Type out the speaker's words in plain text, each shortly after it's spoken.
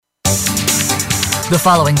The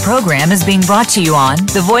following program is being brought to you on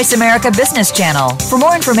the Voice America Business Channel. For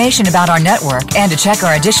more information about our network and to check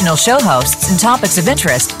our additional show hosts and topics of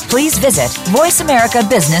interest, please visit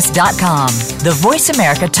voiceamericabusiness.com. The Voice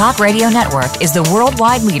America Talk Radio Network is the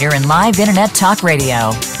worldwide leader in live Internet talk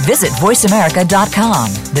radio. Visit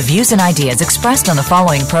voiceamerica.com. The views and ideas expressed on the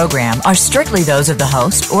following program are strictly those of the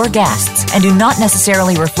host or guests and do not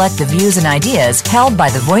necessarily reflect the views and ideas held by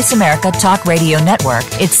the Voice America Talk Radio Network,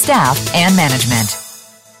 its staff, and management.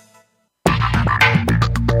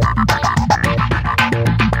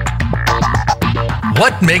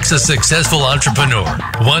 What makes a successful entrepreneur?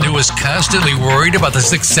 One who is constantly worried about the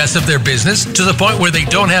success of their business to the point where they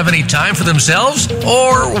don't have any time for themselves?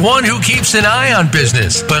 Or one who keeps an eye on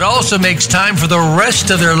business but also makes time for the rest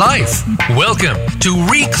of their life? Welcome to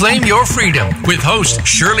Reclaim Your Freedom with host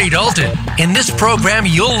Shirley Dalton. In this program,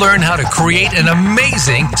 you'll learn how to create an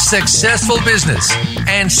amazing, successful business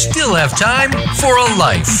and still have time for a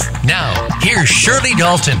life. Now, here's Shirley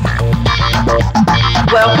Dalton.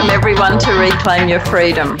 Welcome everyone to Reclaim Your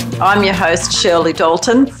Freedom. I'm your host, Shirley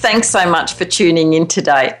Dalton. Thanks so much for tuning in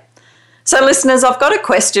today. So listeners, I've got a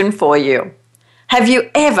question for you. Have you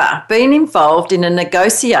ever been involved in a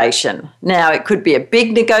negotiation? Now, it could be a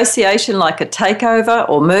big negotiation like a takeover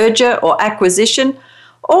or merger or acquisition,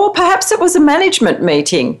 or perhaps it was a management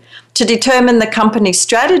meeting to determine the company's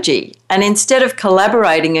strategy, and instead of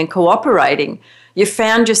collaborating and cooperating, you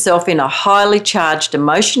found yourself in a highly charged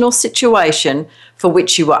emotional situation for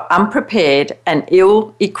which you were unprepared and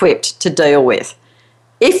ill-equipped to deal with.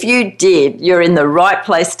 If you did, you're in the right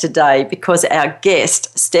place today because our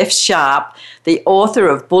guest, Steph Sharp, the author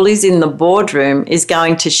of Bullies in the Boardroom, is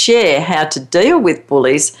going to share how to deal with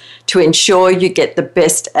bullies to ensure you get the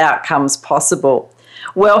best outcomes possible.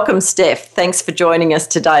 Welcome, Steph. Thanks for joining us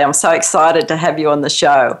today. I'm so excited to have you on the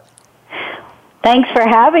show. Thanks for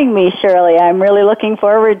having me, Shirley. I'm really looking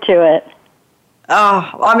forward to it. Oh,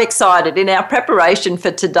 I'm excited. In our preparation for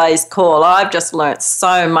today's call, I've just learnt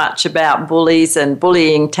so much about bullies and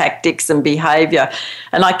bullying tactics and behaviour,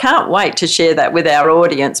 and I can't wait to share that with our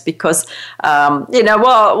audience because,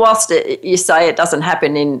 whilst you say it doesn't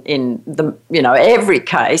happen in the every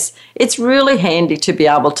case, it's really handy to be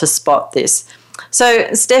able to spot this.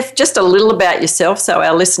 So, Steph, just a little about yourself so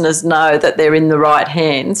our listeners know that they're in the right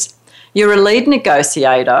hands. You're a lead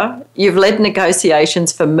negotiator. You've led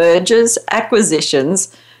negotiations for mergers,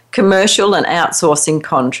 acquisitions, commercial and outsourcing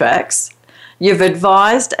contracts. You've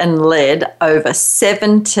advised and led over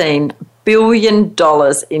 $17 billion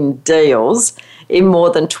in deals in more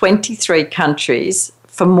than 23 countries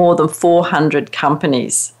for more than 400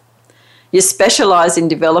 companies. You specialise in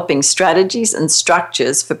developing strategies and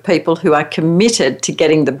structures for people who are committed to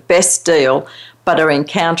getting the best deal but are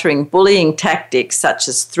encountering bullying tactics such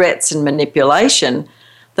as threats and manipulation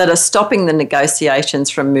that are stopping the negotiations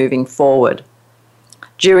from moving forward.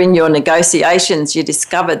 During your negotiations, you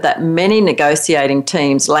discovered that many negotiating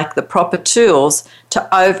teams lack the proper tools to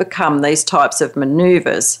overcome these types of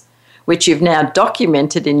manoeuvres, which you've now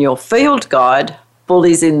documented in your field guide,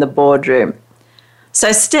 Bullies in the Boardroom.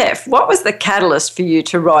 So, Steph, what was the catalyst for you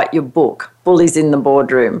to write your book, Bullies in the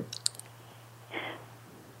Boardroom?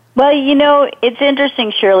 Well, it's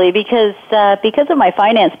interesting, Shirley, because of my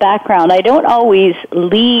finance background, I don't always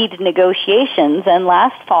lead negotiations. And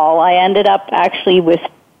last fall, I ended up actually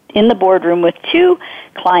in the boardroom with two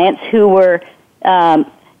clients who were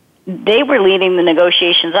they were leading the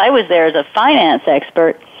negotiations. I was there as a finance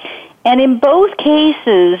expert. And in both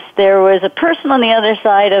cases, there was a person on the other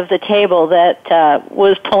side of the table that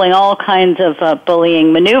was pulling all kinds of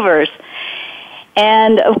bullying maneuvers.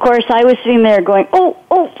 And, of course, I was sitting there going, oh,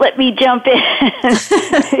 let me jump in,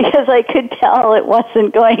 because I could tell it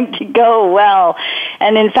wasn't going to go well.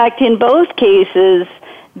 And, in fact, in both cases,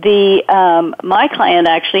 my client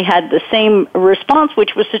actually had the same response,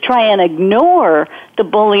 which was to try and ignore the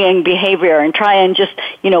bullying behavior and try and just,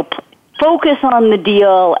 focus on the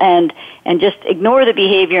deal and just ignore the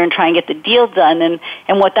behavior and try and get the deal done.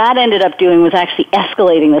 And what that ended up doing was actually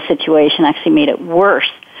escalating the situation, actually made it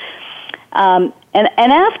worse. And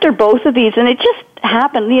after both of these, and it just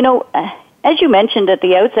happened, as you mentioned at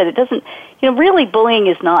the outset, it doesn't, really bullying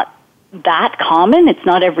is not that common. It's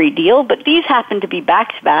not every deal, but these happen to be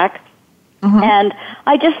back to back. Mm-hmm. And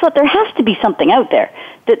I just thought there has to be something out there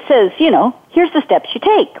that says, here's the steps you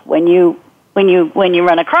take when you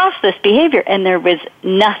run across this behavior. And there was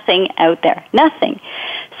nothing out there, nothing.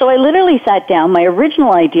 So I literally sat down. My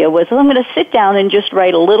original idea was, I'm going to sit down and just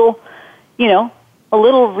write a little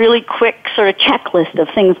really quick sort of checklist of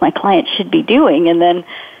things my clients should be doing. And then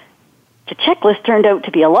the checklist turned out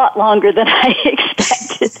to be a lot longer than I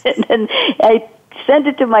expected. And I sent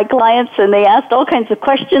it to my clients, and they asked all kinds of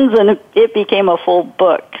questions, and it became a full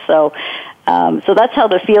book. So that's how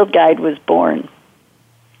the field guide was born.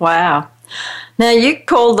 Wow. Now, you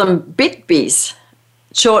call them BITBs,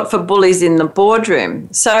 short for bullies in the boardroom.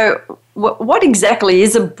 So what exactly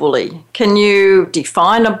is a bully? Can you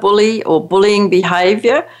define a bully or bullying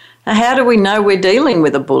behavior? How do we know we're dealing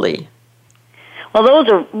with a bully? Well, those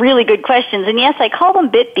are really good questions. And yes, I call them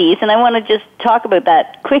BITBs, and I want to just talk about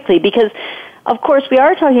that quickly because, of course, we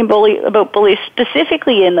are talking about bullies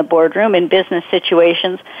specifically in the boardroom in business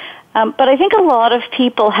situations. But I think a lot of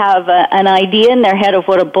people have an idea in their head of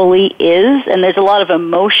what a bully is, and there's a lot of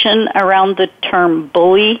emotion around the term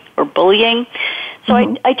bully or bullying. So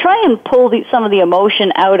I try and pull some of the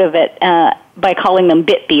emotion out of it by calling them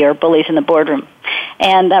BITB, or bullies in the boardroom.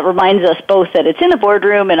 And that reminds us both that it's in the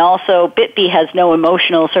boardroom, and also BITB has no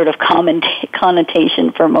emotional sort of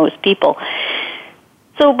connotation for most people.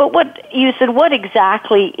 So, but what you said, what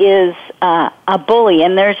exactly is a bully?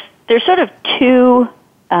 And there's sort of two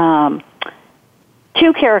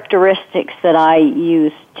characteristics that I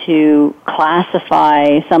use to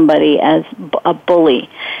classify somebody as a bully.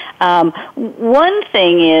 One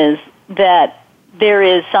thing is that there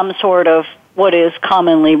is some sort of what is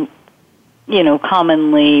commonly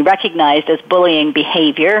recognized as bullying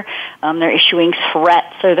behavior. They're issuing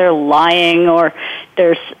threats, or they're lying, or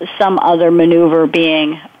there's some other maneuver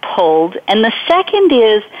being pulled. And the second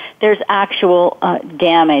is there's actual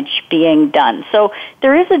damage being done. So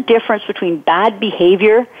there is a difference between bad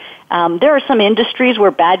behavior. There are some industries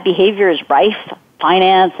where bad behavior is rife.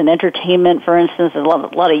 Finance and entertainment, for instance, there's a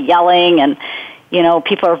lot of yelling, and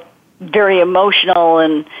people are very emotional,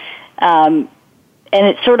 and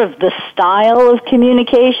it's sort of the style of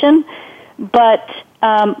communication. But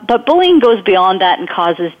bullying goes beyond that and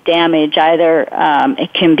causes damage. Either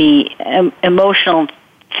it can be emotional,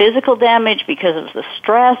 physical damage because of the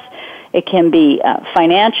stress. It can be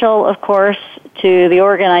financial, of course, to the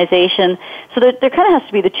organization. So there kind of has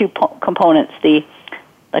to be the two components: the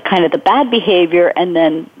kind of the bad behavior and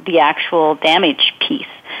then the actual damage piece.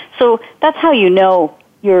 So that's how you know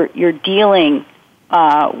you're dealing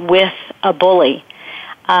with a bully.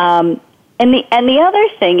 And the other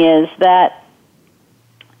thing is that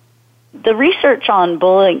the research on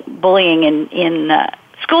bullying in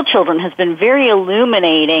school children has been very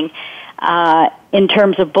illuminating in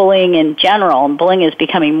terms of bullying in general. And bullying is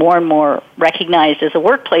becoming more and more recognized as a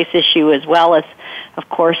workplace issue, as well as, of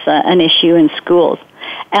course, an issue in schools.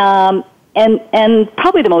 And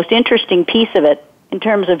probably the most interesting piece of it, in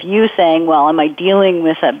terms of you saying, well, am I dealing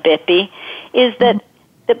with a BITB, is that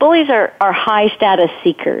the bullies are high status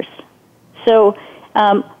seekers. So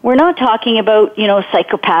we're not talking about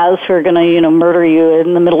psychopaths who are going to murder you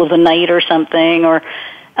in the middle of the night or something, or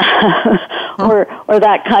or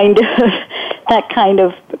that kind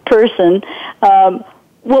of person.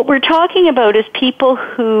 What we're talking about is people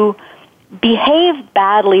who behave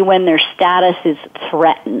badly when their status is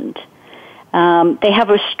threatened. They have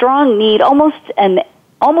a strong need, almost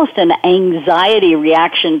an anxiety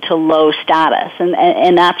reaction to low status,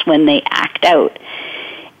 and that's when they act out.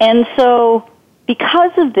 And so,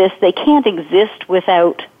 because of this, they can't exist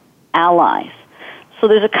without allies. So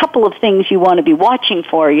there's a couple of things you want to be watching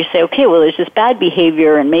for. You say, okay, well, there's this bad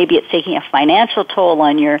behavior, and maybe it's taking a financial toll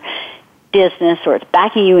on your business, or it's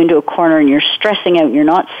backing you into a corner, and you're stressing out, and you're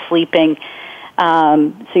not sleeping.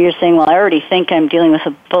 So you're saying, well, I already think I'm dealing with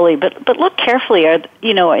a bully, but look carefully. Is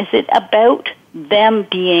it about them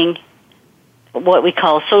being what we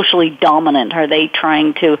call socially dominant? Are they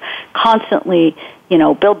trying to constantly,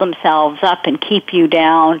 build themselves up and keep you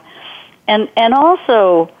down? And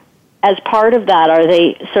also, as part of that, are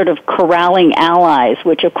they sort of corralling allies,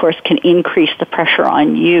 which of course can increase the pressure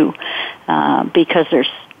on you because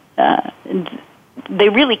they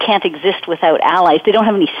really can't exist without allies. They don't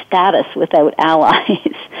have any status without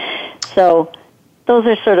allies. So those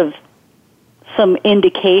are sort of some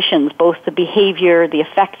indications, both the behavior, the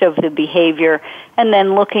effect of the behavior, and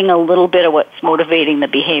then looking a little bit at what's motivating the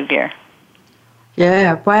behavior.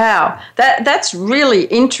 Yeah, wow. That's really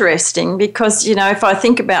interesting because, if I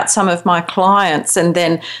think about some of my clients and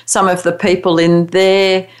then some of the people in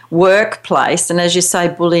their workplace, and as you say,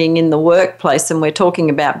 bullying in the workplace, and we're talking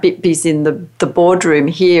about BITBs in the boardroom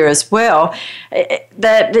here as well,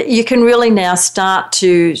 that you can really now start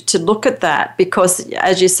to look at that because,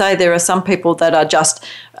 as you say, there are some people that are just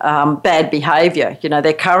bad behavior.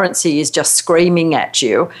 Their currency is just screaming at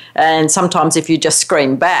you. And sometimes if you just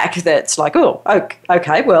scream back, that's like, oh,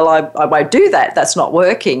 okay, well, I won't do that. That's not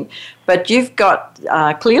working. But you've got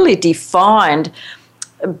clearly defined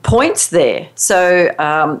points there. So,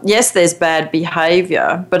 yes, there's bad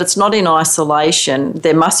behaviour, but it's not in isolation.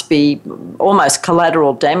 There must be almost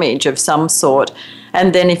collateral damage of some sort.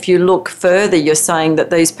 And then if you look further, you're saying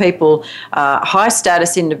that these people are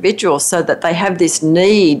high-status individuals, so that they have this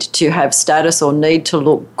need to have status or need to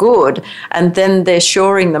look good, and then they're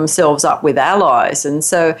shoring themselves up with allies. And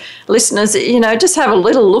so, listeners, just have a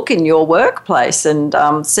little look in your workplace and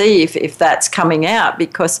see if that's coming out,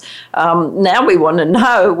 because now we want to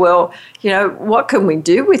know, well, what can we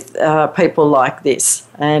do with people like this,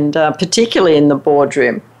 and particularly in the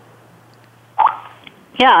boardroom.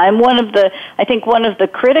 Yeah, and I think one of the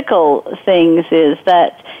critical things is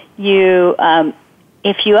that you,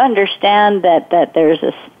 if you understand that there's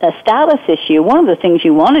a status issue, one of the things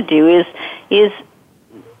you want to do is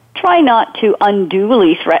try not to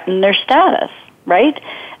unduly threaten their status, right?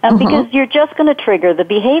 Because you're just going to trigger the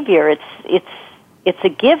behavior. It's a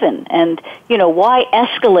given. And, why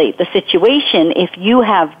escalate the situation if you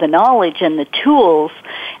have the knowledge and the tools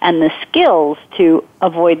and the skills to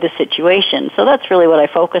avoid the situation? So that's really what I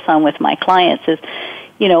focus on with my clients is,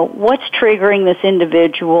 what's triggering this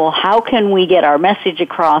individual? How can we get our message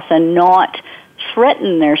across and not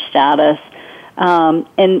threaten their status?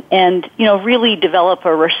 And really develop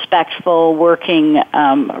a respectful working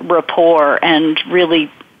rapport and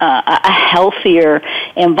really a healthier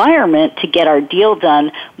environment to get our deal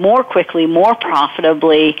done more quickly, more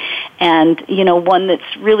profitably, and, one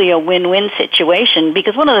that's really a win-win situation.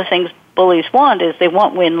 Because one of the things bullies want is they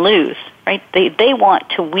want win-lose, right? They want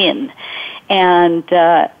to win. And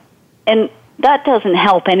that doesn't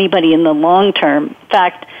help anybody in the long term. In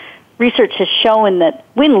fact, research has shown that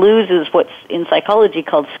win-lose is what's in psychology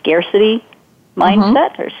called scarcity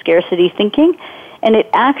mindset or scarcity thinking. And it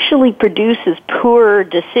actually produces poor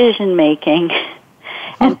decision-making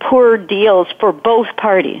and poor deals for both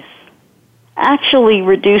parties. Actually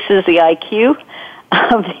reduces the IQ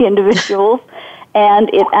of the individuals,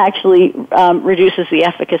 and it actually reduces the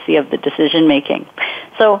efficacy of the decision-making.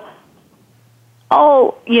 So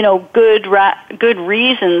all, good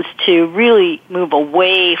reasons to really move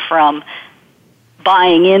away from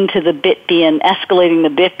buying into the BITBE and escalating the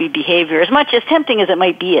BITBE behavior, as much as tempting as it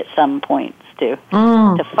might be at some points to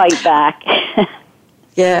fight back.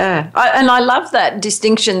 Yeah, and I love that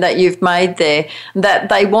distinction that you've made there, that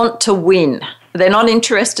they want to win. They're not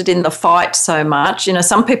interested in the fight so much.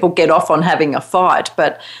 Some people get off on having a fight,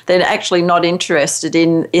 but they're actually not interested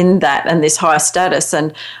in that and this high status.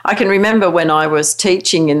 And I can remember when I was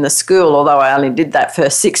teaching in the school, although I only did that for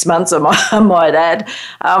 6 months, I might add,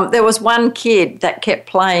 there was one kid that kept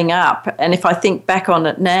playing up. And if I think back on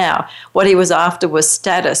it now, what he was after was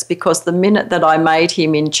status, because the minute that I made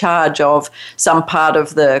him in charge of some part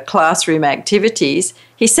of the classroom activities,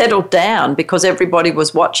 he settled down because everybody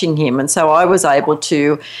was watching him. And so I was able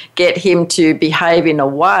to get him to behave in a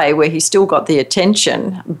way where he still got the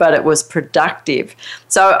attention, but it was productive.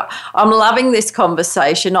 So I'm loving this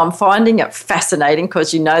conversation. I'm finding it fascinating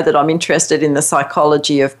because you know that I'm interested in the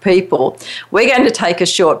psychology of people. We're going to take a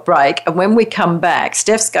short break. And when we come back,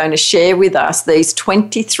 Steph's going to share with us these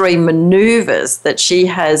 23 maneuvers that she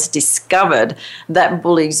has discovered that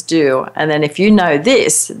bullies do. And then if you know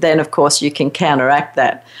this, then of course you can counteract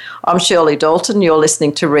that. I'm Shirley Dalton. You're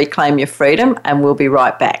listening to Reclaim Your Freedom, and we'll be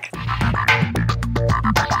right back.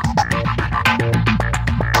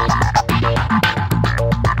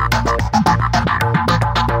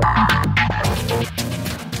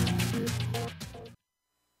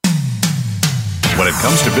 When it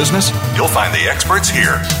comes to business, you'll find the experts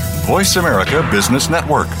here. Voice America Business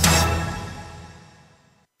Network.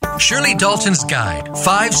 Shirley Dalton's guide,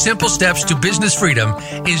 5 Simple Steps to Business Freedom,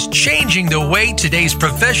 is changing the way today's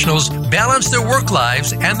professionals balance their work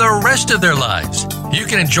lives and the rest of their lives. You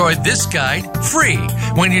can enjoy this guide free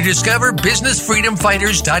when you discover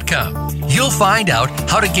BusinessFreedomFighters.com. You'll find out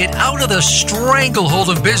how to get out of the stranglehold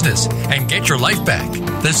of business and get your life back.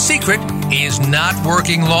 The secret is not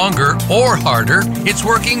working longer or harder. It's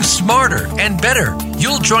working smarter and better.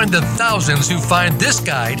 You'll join the thousands who find this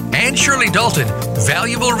guide and Shirley Dalton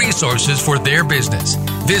valuable resources for their business.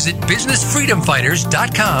 Visit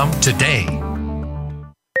BusinessFreedomFighters.com today.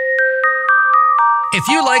 If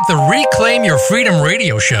you like the Reclaim Your Freedom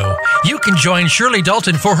radio show, you can join Shirley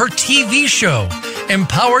Dalton for her TV show,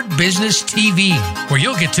 Empowered Business TV, where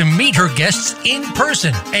you'll get to meet her guests in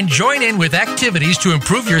person and join in with activities to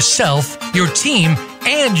improve yourself, your team,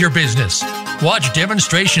 and your business. Watch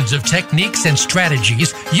demonstrations of techniques and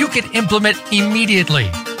strategies you can implement immediately.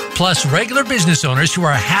 Plus regular business owners who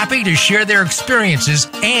are happy to share their experiences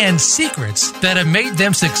and secrets that have made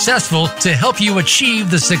them successful to help you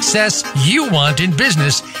achieve the success you want in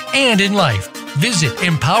business and in life. Visit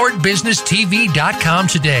empoweredbusinesstv.com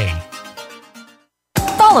today.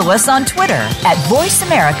 Follow us on Twitter at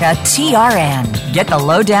VoiceAmericaTRN. Get the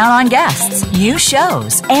lowdown on guests, new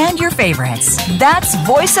shows, and your favorites. That's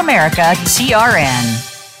VoiceAmericaTRN.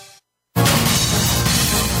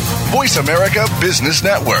 Voice America Business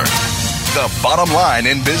Network, the bottom line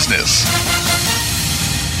in business.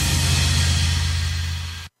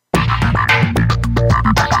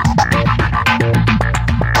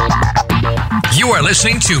 You are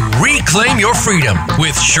listening to Reclaim Your Freedom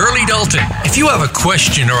with Shirley Dalton. If you have a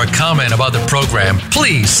question or a comment about the program,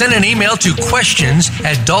 please send an email to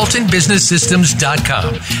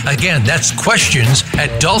questions@daltonbusinesssystems.com. Again, that's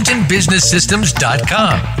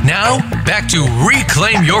questions@daltonbusinesssystems.com. Now, back to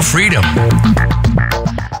Reclaim Your Freedom.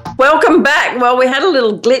 Welcome back. Well, we had a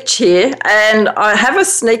little glitch here, and I have a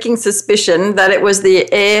sneaking suspicion that it was the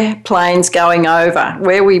airplanes going over.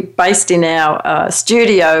 Where we based in our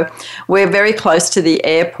studio, we're very close to the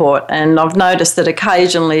airport, and I've noticed that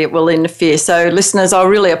occasionally it will interfere. So, listeners, I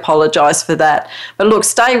really apologise for that. But look,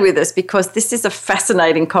 stay with us because this is a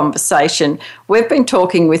fascinating conversation. We've been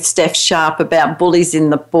talking with Steph Sharp about bullies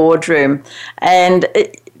in the boardroom, and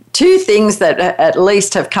two things that at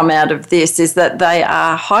least have come out of this is that they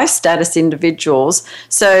are high status individuals,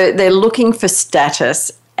 so they're looking for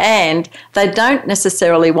status and they don't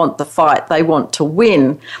necessarily want the fight, they want to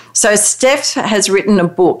win. So Steph has written a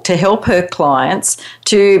book to help her clients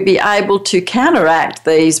to be able to counteract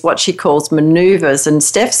these, what she calls manoeuvres, and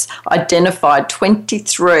Steph's identified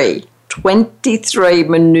 23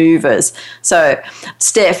 manoeuvres. So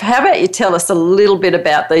Steph, how about you tell us a little bit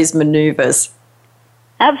about these manoeuvres?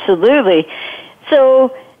 Absolutely.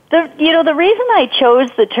 So, the reason I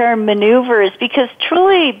chose the term maneuver is because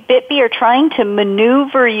truly Bitby are trying to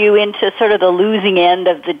maneuver you into sort of the losing end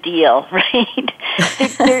of the deal, right?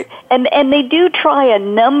 and they do try a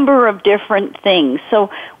number of different things.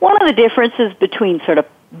 So one of the differences between sort of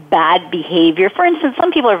bad behavior, for instance,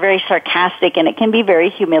 some people are very sarcastic and it can be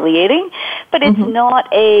very humiliating, but it's not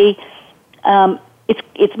it's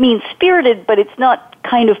mean-spirited, but it's not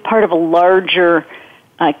kind of part of a larger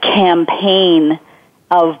campaign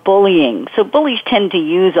of bullying. So bullies tend to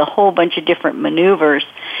use a whole bunch of different maneuvers.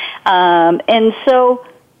 And so,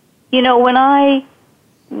 when I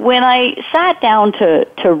sat down to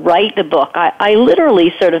write the book, I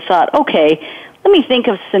literally sort of thought, okay, let me think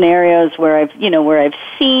of scenarios where I've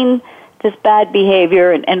seen this bad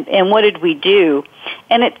behavior and what did we do?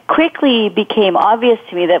 And it quickly became obvious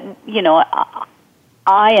to me that,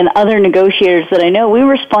 I and other negotiators that I know, we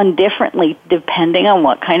respond differently depending on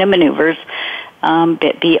what kind of maneuvers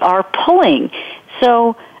Bitby are pulling.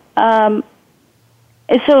 So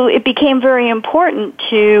it became very important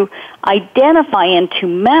to identify and to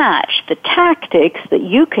match the tactics that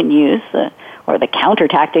you can use, or the counter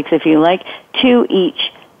tactics, if you like, to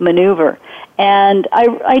each maneuver. And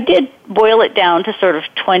I did boil it down to sort of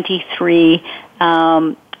 23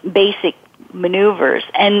 basic maneuvers,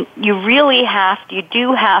 and you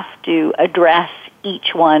do have to address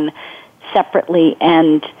each one separately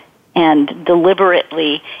and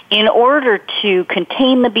deliberately in order to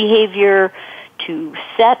contain the behavior, to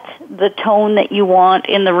set the tone that you want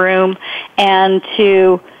in the room, and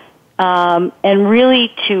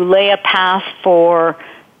really to lay a path for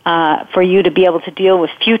you to be able to deal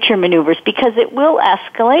with future maneuvers, because it will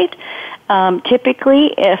escalate.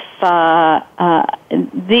 Typically, if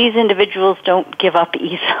these individuals don't give up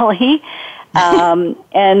easily,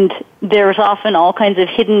 and there's often all kinds of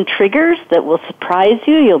hidden triggers that will surprise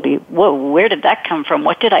you. You'll be, whoa, where did that come from?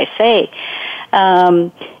 What did I say?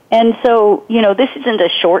 And so, this isn't a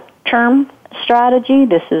short-term strategy.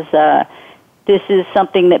 This is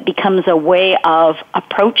something that becomes a way of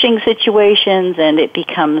approaching situations, and it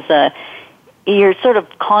becomes you're sort of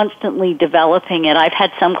constantly developing it. I've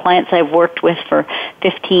had some clients I've worked with for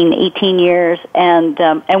 15, 18 years, and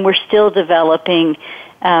we're still developing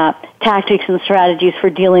tactics and strategies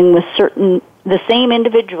for dealing with the same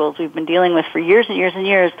individuals we've been dealing with for years and years and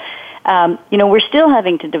years. We're still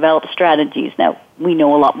having to develop strategies. Now, we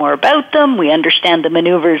know a lot more about them. We understand the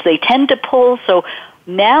maneuvers they tend to pull, so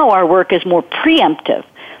now our work is more preemptive.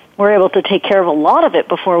 We're able to take care of a lot of it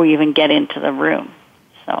before we even get into the room.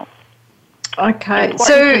 So, okay,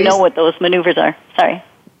 so you know what those maneuvers are. Sorry.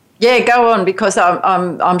 Yeah, go on, because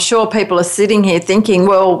I'm sure people are sitting here thinking,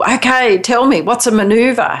 well, okay, tell me, what's a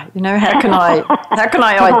maneuver? How can I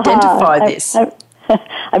identify this?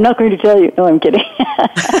 I'm not going to tell you. No, I'm kidding.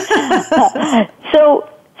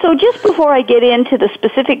 So just before I get into the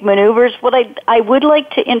specific maneuvers, what I would like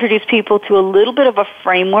to introduce people to a little bit of a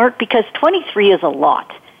framework, because 23 is a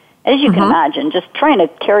lot. As you can imagine, just trying to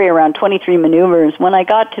carry around 23 maneuvers, when I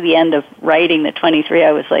got to the end of writing the 23,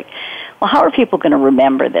 I was like, well, how are people going to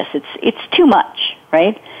remember this? It's too much,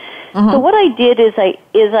 right? So what I did is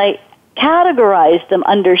I categorized them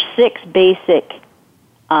under 6 basic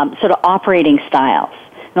sort of operating styles.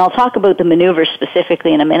 And I'll talk about the maneuvers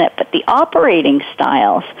specifically in a minute, but the operating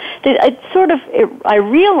styles, I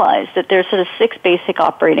realized that there's sort of 6 basic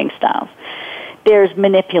operating styles. There's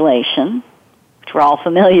manipulation, which we're all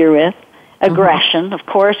familiar with, aggression, of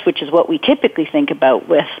course, which is what we typically think about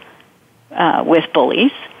with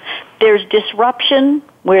bullies. There's disruption,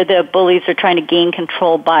 where the bullies are trying to gain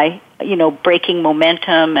control by, breaking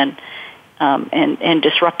momentum and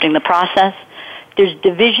disrupting the process. There's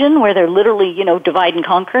division, where they're literally, divide and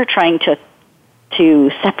conquer, trying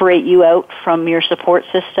to separate you out from your support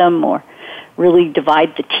system or really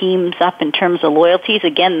divide the teams up in terms of loyalties.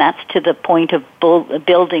 Again, that's to the point of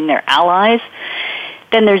building their allies.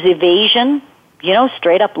 Then there's evasion,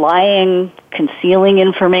 straight up lying, concealing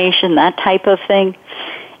information, that type of thing.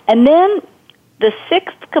 And then the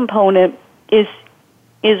 6th component is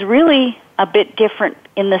really a bit different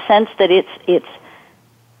in the sense that it's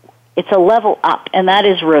a level up, and that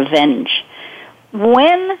is revenge.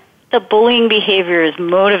 When the bullying behavior is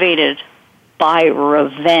motivated by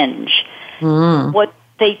revenge, what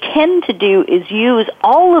they tend to do is use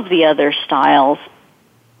all of the other styles,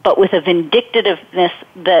 but with a vindictiveness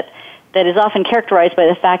that is often characterized by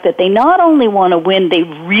the fact that they not only want to win, they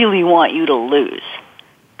really want you to lose.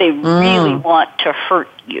 They really want to hurt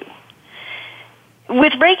you.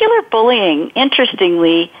 With regular bullying,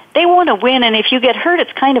 interestingly, they want to win, and if you get hurt,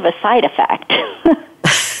 it's kind of a side effect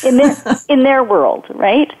in their world,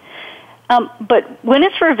 right? But when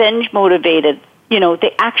it's revenge motivated,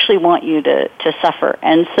 they actually want you to suffer.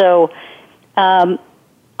 And so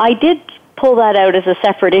I did pull that out as a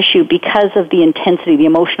separate issue because of the intensity, the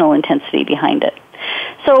emotional intensity behind it.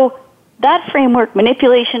 So that framework,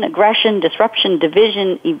 manipulation, aggression, disruption,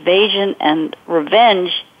 division, evasion, and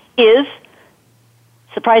revenge, is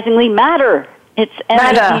surprisingly matter. It's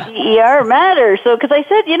M-A-T-T-E-R, matter. So, because I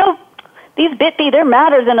said, these bit-me, they're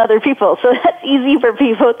madder than other people, so that's easy for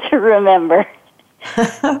people to remember.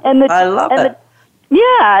 I love it.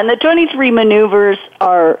 And the 23 maneuvers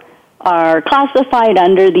are classified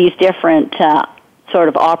under these different sort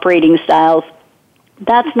of operating styles.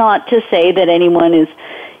 That's not to say that anyone is,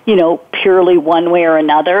 purely one way or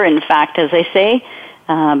another. In fact, as I say,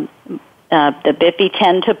 the BIPI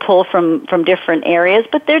tend to pull from different areas,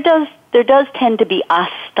 but there does tend to be a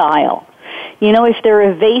style. If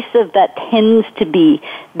they're evasive, that tends to be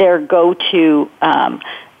their go-to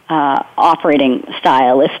operating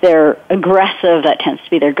style. If they're aggressive, that tends to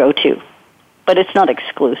be their go-to. But it's not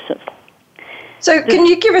exclusive. So can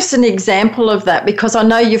you give us an example of that? Because I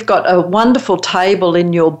know you've got a wonderful table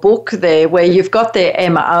in your book there where you've got their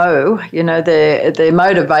MO, their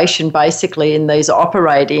motivation basically in these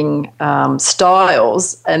operating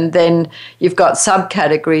styles, and then you've got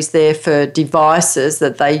subcategories there for devices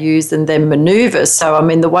that they use and then maneuvers. So,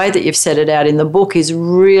 the way that you've set it out in the book is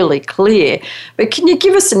really clear. But can you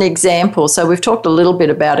give us an example? So we've talked a little bit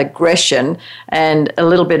about aggression and a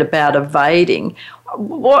little bit about evading.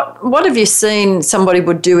 What have you seen somebody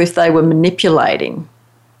would do if they were manipulating?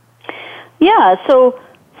 Yeah, so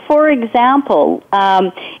for example,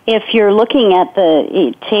 if you're looking at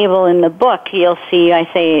the table in the book, you'll see I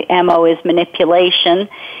say MO is manipulation,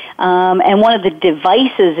 and one of the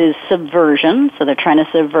devices is subversion, so they're trying to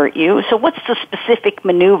subvert you. So what's the specific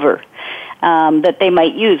maneuver that they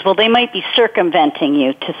might use? Well, they might be circumventing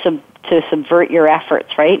you to subvert your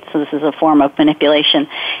efforts, right? So this is a form of manipulation.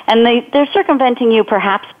 And they're circumventing you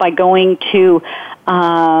perhaps by going to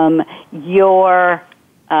your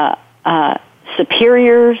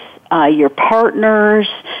superiors, your partners.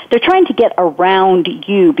 They're trying to get around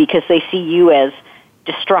you because they see you as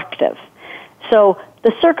destructive. So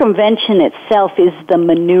the circumvention itself is the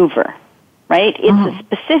maneuver, right? It's a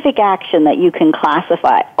specific action that you can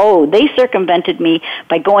classify. Oh, they circumvented me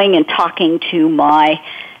by going and talking to my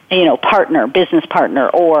partner, business partner,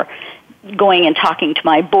 or going and talking to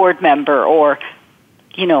my board member, or,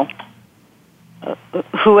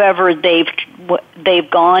 whoever they've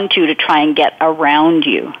gone to try and get around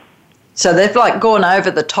you. So they've gone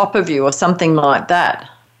over the top of you or something like that.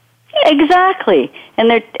 Exactly.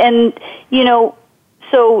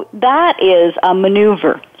 So that is a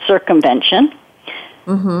maneuver, circumvention.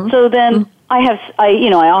 Mm-hmm. So then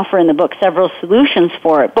I offer in the book several solutions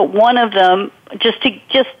for it, but one of them, just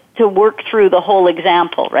to work through the whole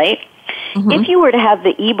example, right? Mm-hmm. If you were to have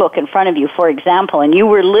the ebook in front of you, for example, and you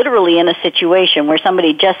were literally in a situation where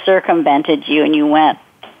somebody just circumvented you and you went,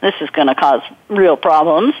 this is going to cause real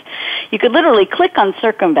problems. You could literally click on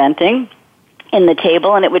circumventing in the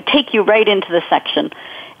table, and it would take you right into the section.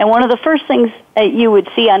 And one of the first things that you would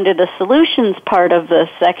see under the solutions part of the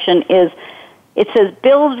section is it says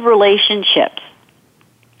build relationships.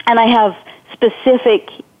 And I have specific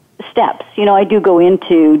steps. I do go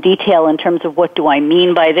into detail in terms of what do I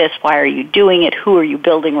mean by this, why are you doing it, who are you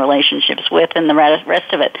building relationships with, and the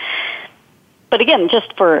rest of it. But again,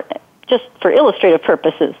 just for illustrative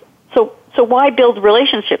purposes. So why build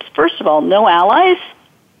relationships? First of all, no allies,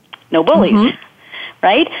 no bullies,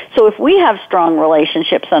 right? So if we have strong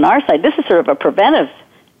relationships on our side, this is sort of a preventive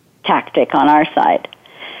tactic on our side,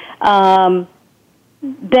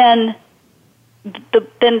 then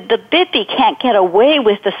the BIPI can't get away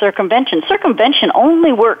with the circumvention. Circumvention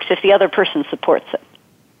only works if the other person supports it.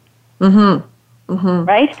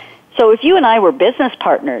 Right? So if you and I were business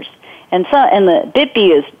partners, and the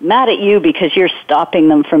BIPI is mad at you because you're stopping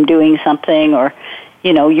them from doing something, or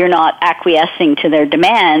you're not acquiescing to their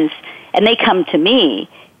demands, and they come to me,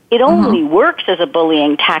 it only works as a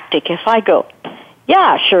bullying tactic if I go,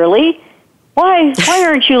 yeah, Shirley, why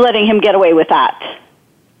aren't you letting him get away with that?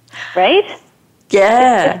 Right?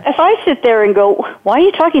 Yeah. If I sit there and go, why are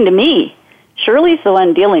you talking to me? Shirley's the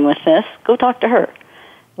one dealing with this. Go talk to her.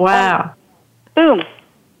 Wow. Boom.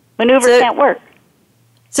 Maneuver can't work.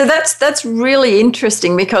 So that's really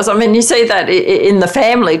interesting because, you see that in the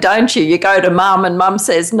family, don't you? You go to mum and mum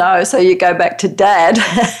says no, so you go back to dad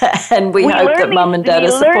and we hope that mum and dad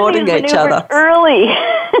are supporting each other. Early.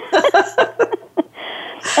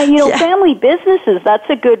 And, family businesses, that's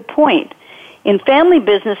a good point. In family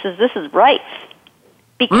businesses, this is rife.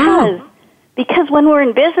 Because when we're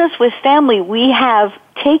in business with family, we have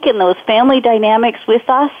taken those family dynamics with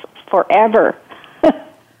us forever.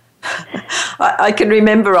 I can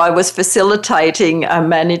remember I was facilitating a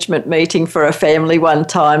management meeting for a family one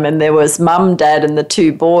time, and there was mum, dad, and the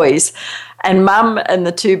two boys. And mum and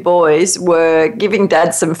the two boys were giving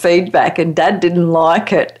dad some feedback, and dad didn't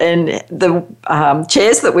like it. And the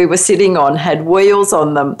chairs that we were sitting on had wheels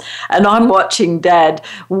on them. And I'm watching dad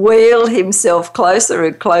wheel himself closer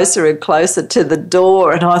and closer and closer to the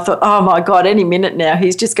door. And I thought, oh my God, any minute now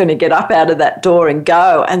he's just going to get up out of that door and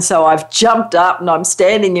go. And so I've jumped up and I'm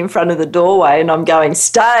standing in front of the doorway and I'm going,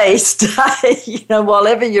 stay. While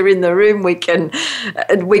ever you're in the room, we can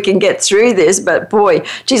get through this. But boy,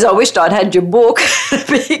 geez, I wished I'd had your book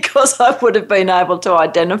because I would have been able to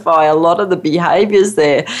identify a lot of the behaviours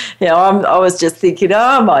there. I was just thinking,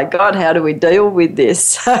 oh my God, how do we deal with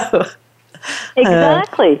this?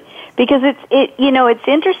 Exactly, because it's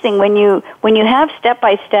interesting when you have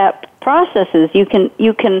step-by-step processes, you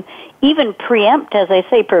can even preempt, as I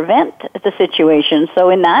say, prevent the situation. So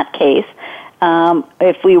in that case,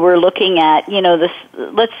 if we were looking at this,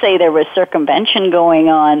 let's say there was circumvention going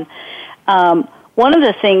on. One of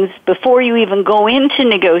the things before you even go into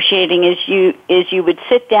negotiating is you would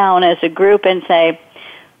sit down as a group and say,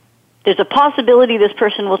 there's a possibility this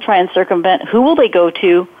person will try and circumvent. Who will they go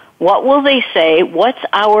to? What will they say? What's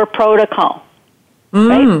our protocol?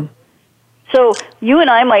 Right? So you and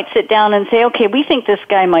I might sit down and say, okay, we think this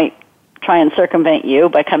guy might try and circumvent you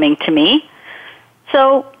by coming to me.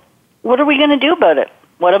 So what are we going to do about it?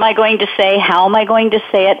 What am I going to say? How am I going to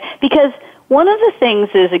say it? Because one of the things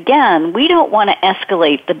is, again, we don't want to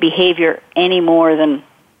escalate the behavior any more than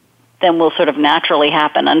will sort of naturally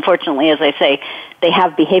happen. Unfortunately, as I say, they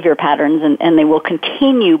have behavior patterns and they will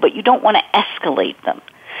continue, but you don't want to escalate them.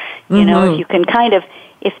 If you can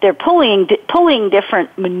if they're pulling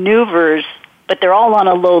different maneuvers, but they're all on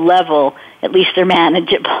a low level, at least they're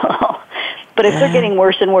manageable. But if they're getting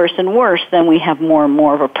worse and worse and worse, then we have more and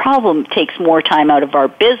more of a problem. It takes more time out of our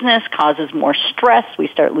business, causes more stress. We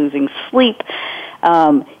start losing sleep.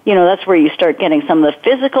 That's where you start getting some of the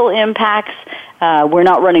physical impacts. We're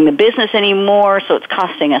not running the business anymore, so it's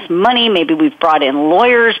costing us money. Maybe we've brought in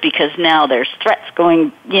lawyers because now there's threats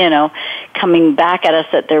coming back at us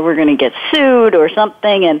that we're going to get sued or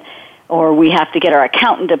something, or we have to get our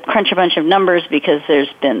accountant to crunch a bunch of numbers because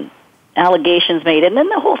there's been allegations made, and then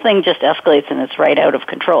the whole thing just escalates and it's right out of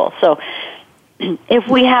control. So if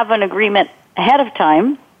we have an agreement ahead of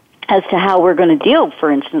time as to how we're going to deal,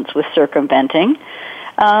 for instance, with circumventing,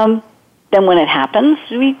 then when it happens,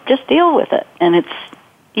 we just deal with it, and it's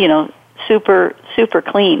super, super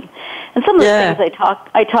clean. And some of the things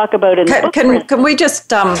I talk about in the book. Can we just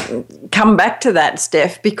come back to that,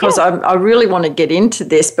 Steph? Because I really want to get into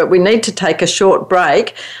this, but we need to take a short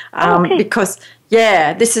break because.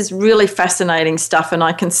 Yeah, this is really fascinating stuff, and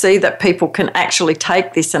I can see that people can actually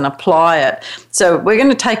take this and apply it. So we're going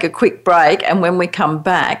to take a quick break, and when we come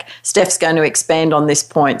back, Steph's going to expand on this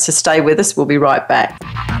point. So stay with us. We'll be right back.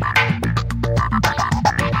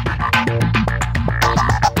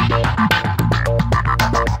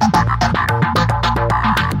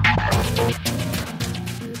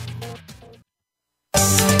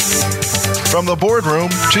 the boardroom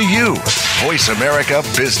to you. Voice America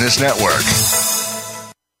Business Network.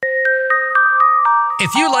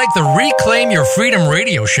 If you like the Reclaim Your Freedom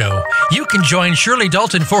radio show, you can join Shirley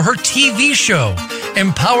Dalton for her TV show,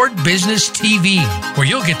 Empowered Business TV, where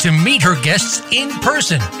you'll get to meet her guests in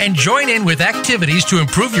person and join in with activities to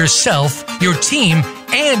improve yourself, your team,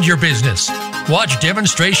 and your business. Watch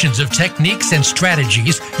demonstrations of techniques and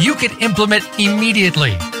strategies you can implement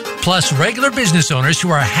immediately. Plus, regular business owners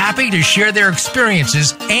who are happy to share their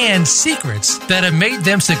experiences and secrets that have made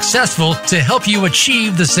them successful to help you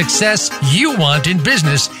achieve the success you want in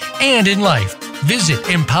business and in life. Visit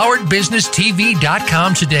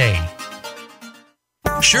empoweredbusinesstv.com today.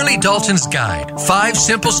 Shirley Dalton's guide, 5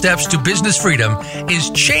 Simple Steps to Business Freedom,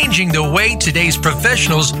 is changing the way today's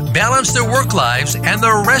professionals balance their work lives and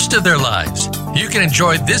the rest of their lives. You can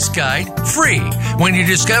enjoy this guide free when you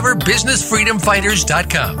discover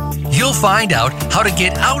BusinessFreedomFighters.com. You'll find out how to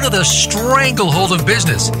get out of the stranglehold of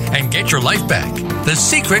business and get your life back. The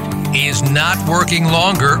secret is not working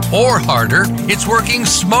longer or harder. It's working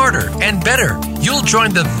smarter and better. You'll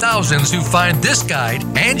join the thousands who find this guide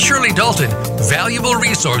and Shirley Dalton valuable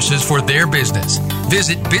resources for their business.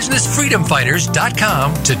 Visit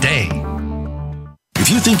BusinessFreedomFighters.com today. If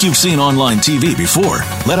you think you've seen online TV before,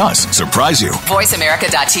 let us surprise you.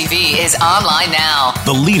 VoiceAmerica.tv is online now.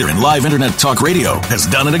 The leader in live internet talk radio has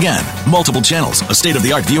done it again. Multiple channels, a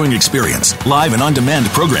state-of-the-art viewing experience, live and on-demand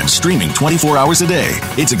programs streaming 24 hours a day.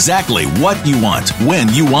 It's exactly what you want,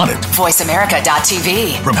 when you want it.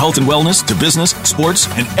 VoiceAmerica.tv. From health and wellness to business, sports,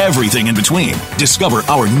 and everything in between. Discover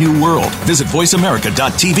our new world. Visit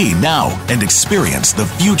VoiceAmerica.tv now and experience the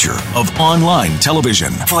future of online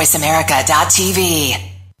television. VoiceAmerica.tv.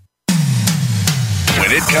 When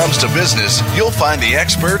it comes to business, you'll find the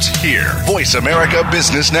experts here. Voice America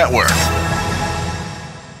Business Network.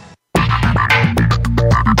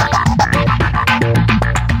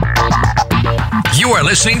 You are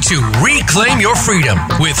listening to Reclaim Your Freedom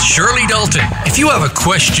with Shirley Dalton. If you have a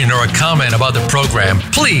question or a comment about the program,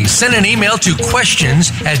 please send an email to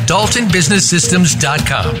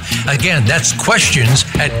questions@daltonbusinesssystems.com. Again, that's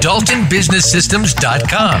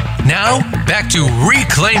questions@daltonbusinesssystems.com. Now, back to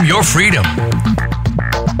Reclaim Your Freedom.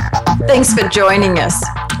 Thanks for joining us.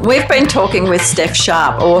 We've been talking with Steph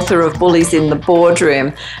Sharp, author of Bullies in the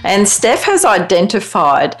Boardroom, and Steph has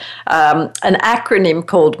identified an acronym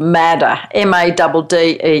called MADDER, MADDER,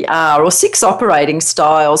 or 6 operating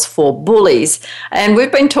styles for bullies. And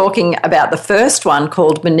we've been talking about the first one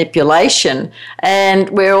called manipulation, and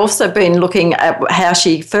we've also been looking at how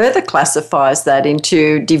she further classifies that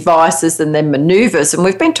into devices and then maneuvers. And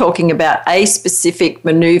we've been talking about a specific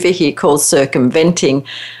maneuver here called circumventing.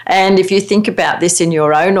 And if you think about this in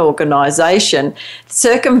your own organisation,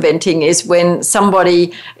 circumventing is when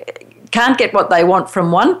somebody can't get what they want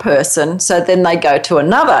from one person, so then they go to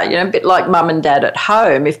another, a bit like mum and dad at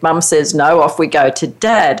home. If mum says no, off we go to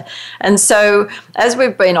dad. And so as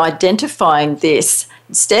we've been identifying this,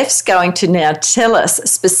 Steph's going to now tell us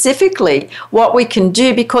specifically what we can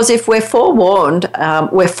do, because if we're forewarned,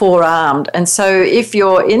 we're forearmed. And so if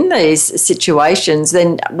you're in these situations,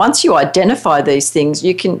 then once you identify these things,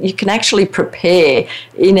 you can actually prepare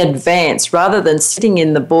in advance rather than sitting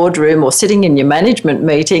in the boardroom or sitting in your management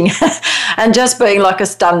meeting and just being like a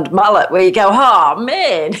stunned mullet where you go, oh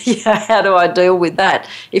man, how do I deal with that?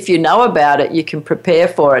 If you know about it, you can prepare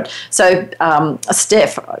for it. So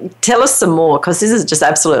Steph, tell us some more, because this is just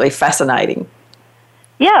absolutely fascinating.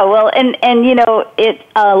 Yeah, well, and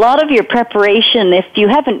a lot of your preparation, if you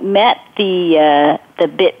haven't met the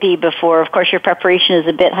BITB before, of course your preparation is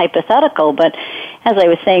a bit hypothetical, but as I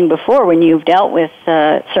was saying before, when you've dealt with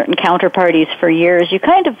certain counterparties for years, you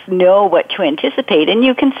kind of know what to anticipate, and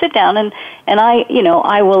you can sit down and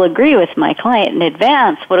I will agree with my client in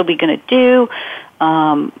advance. What are we going to do?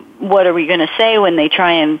 What are we going to say when they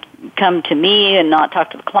try and come to me and not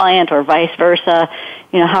talk to the client, or vice versa?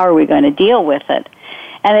 How are we going to deal with it?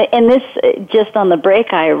 And this, just on the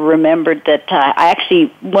break, I remembered that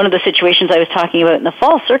one of the situations I was talking about in the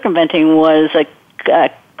fall, circumventing, was a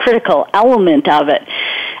critical element of it.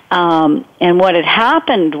 And what had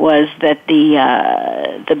happened was that the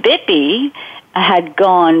BITB had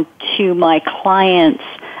gone to my client's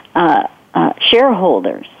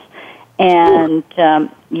shareholders. And so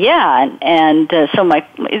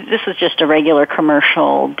this was just a regular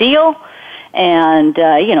commercial deal, and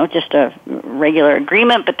just a regular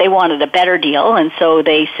agreement, but they wanted a better deal, and so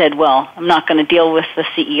they said, well, I'm not going to deal with the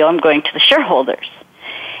CEO, I'm going to the shareholders.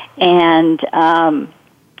 And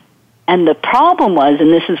the problem was,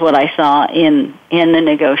 and this is what I saw in the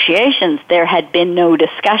negotiations, there had been no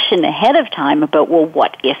discussion ahead of time about, well,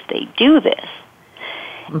 what if they do this?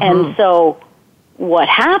 Mm-hmm. And so what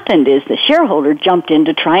happened is the shareholder jumped in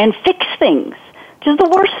to try and fix things, which is the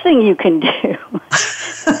worst thing you can do.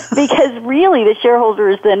 Because really the shareholder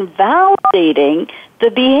is then validating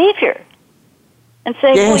the behavior and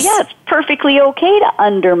saying, well, yeah, it's perfectly okay to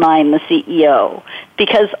undermine the CEO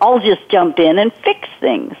because I'll just jump in and fix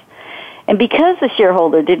things. And because the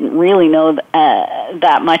shareholder didn't really know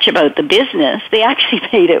that much about the business, they actually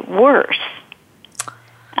made it worse.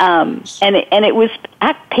 And it was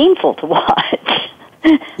painful to watch.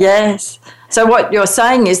 Yes. So what you're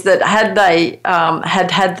saying is that had they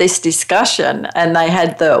had this discussion and they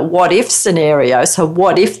had the what if scenario, so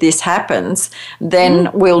what if this happens, then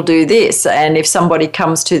we'll do this. And if somebody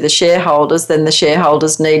comes to the shareholders, then the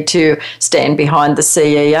shareholders need to stand behind the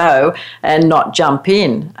CEO and not jump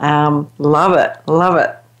in. Love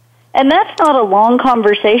it. And that's not a long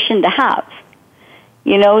conversation to have.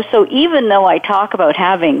 So even though I talk about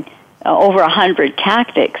having over 100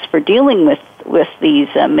 tactics for dealing with these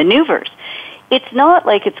maneuvers, it's not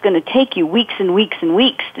like it's going to take you weeks and weeks and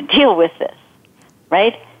weeks to deal with this,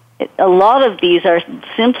 right? A lot of these are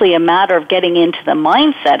simply a matter of getting into the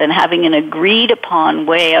mindset and having an agreed upon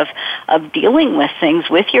way of dealing with things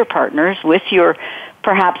with your partners, with your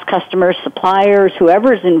perhaps customers, suppliers,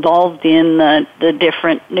 whoever's involved in the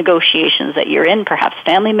different negotiations that you're in, perhaps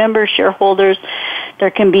family members, shareholders. You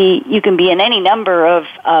can be in any number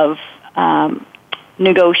of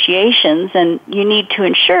negotiations, and you need to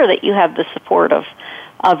ensure that you have the support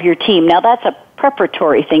of your team. Now, that's a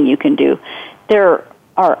preparatory thing you can do. There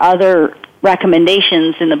are other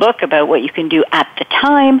recommendations in the book about what you can do at the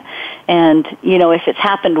time, and, if it's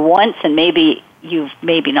happened once and maybe you've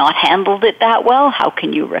not handled it that well, how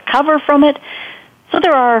can you recover from it? So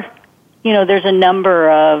there's a number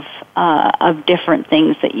of different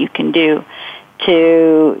things that you can do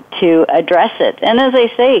to address it. And as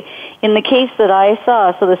I say, in the case that I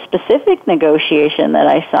saw, so the specific negotiation that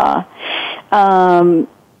I saw,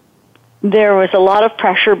 there was a lot of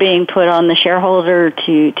pressure being put on the shareholder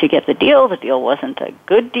to get the deal. The deal wasn't a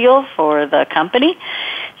good deal for the company,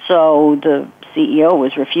 so the CEO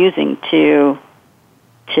was refusing to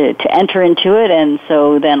enter into it, and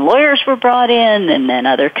so then lawyers were brought in and then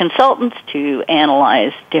other consultants to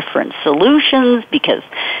analyze different solutions because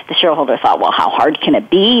the shareholder thought, well, how hard can it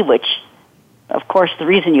be? Which, of course, the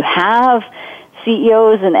reason you have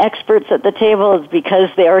CEOs and experts at the table is because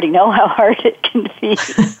they already know how hard it can be.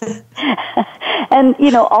 And,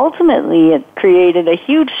 ultimately it created a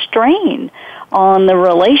huge strain on the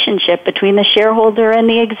relationship between the shareholder and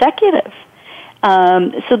the executive.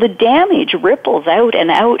 So the damage ripples out and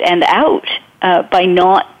out and out by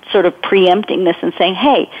not sort of preempting this and saying,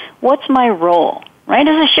 hey, what's my role? Right?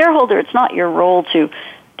 As a shareholder, it's not your role to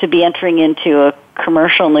be entering into a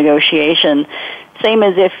commercial negotiation. Same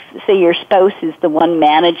as if, say, your spouse is the one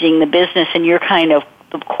managing the business and you're kind of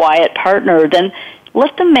the quiet partner, then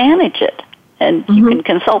let them manage it. And you can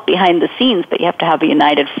consult behind the scenes, but you have to have a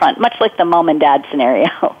united front, much like the mom and dad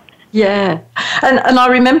scenario. Yeah. And I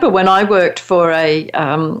remember when I worked for a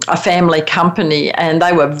family company, and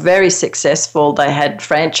they were very successful. They had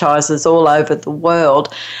franchises all over the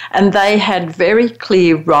world, and they had very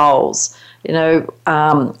clear roles.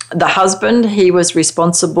 The husband, he was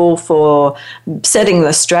responsible for setting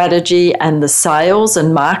the strategy and the sales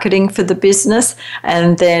and marketing for the business,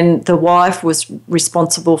 and then the wife was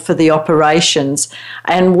responsible for the operations.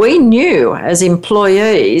 And we knew as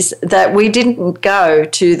employees that we didn't go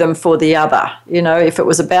to them for the other. If it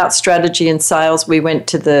was about strategy and sales, we went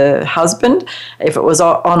to the husband. If it was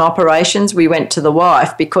on operations, we went to the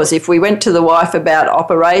wife, because if we went to the wife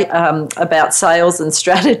about sales and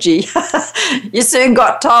strategy, you soon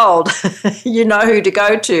got told, you know who to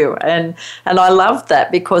go to. And I loved that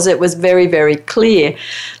because it was very, very clear.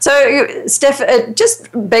 So, Steph, it just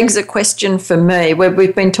begs a question for me.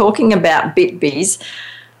 We've been talking about BitBees.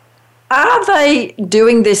 Are they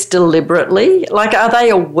doing this deliberately? Like, are they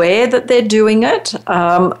aware that they're doing it?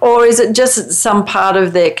 Or is it just some part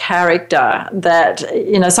of their character that,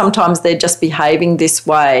 sometimes they're just behaving this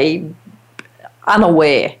way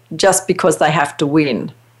unaware just because they have to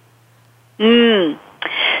win?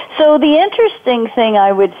 So the interesting thing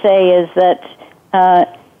I would say is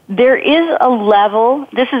that there is a level,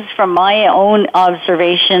 this is from my own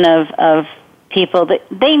observation of people, that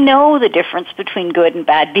they know the difference between good and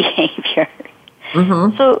bad behavior.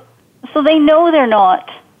 So they know they're not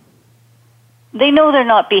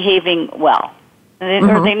behaving well.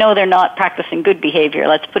 Or they know they're not practicing good behavior,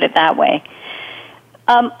 let's put it that way.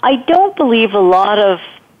 I don't believe a lot of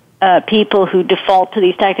people who default to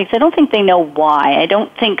these tactics, I don't think they know why. I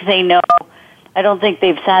don't think they know. I don't think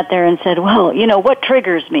they've sat there and said, well, what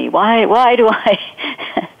triggers me? Why do I,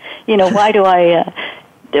 why do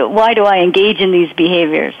I engage in these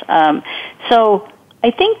behaviors? So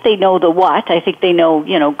I think they know the what. I think they know,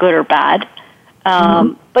 good or bad.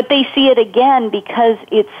 But they see it again because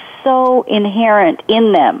it's so inherent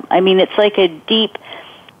in them. I mean, it's like the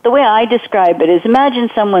way I describe it is, imagine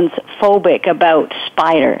someone's phobic about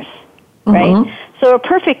spiders, right? So a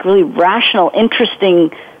perfectly rational,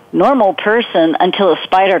 interesting, normal person until a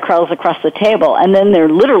spider crawls across the table, and then they're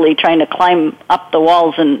literally trying to climb up the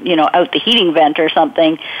walls and, out the heating vent or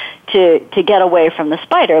something to get away from the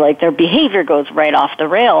spider. Like, their behavior goes right off the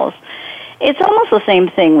rails. It's almost the same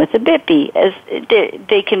thing with the Bitbee, as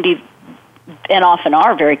they can be, and often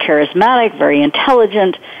are, very charismatic, very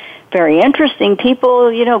intelligent, very interesting people.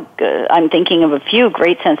 I'm thinking of a few,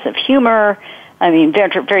 great sense of humor. I mean, very,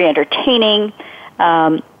 very entertaining.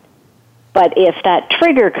 But if that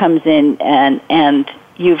trigger comes in and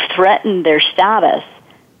you've threatened their status,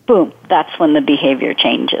 boom, that's when the behavior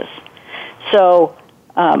changes. So,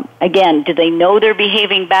 again, do they know they're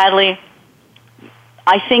behaving badly?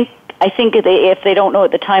 I think if they don't know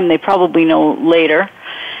at the time, they probably know later.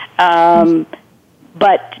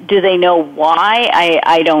 But do they know why?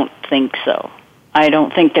 I don't think so. I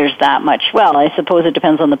don't think there's that much. Well, I suppose it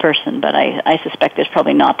depends on the person, but I suspect there's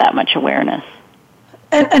probably not that much awareness.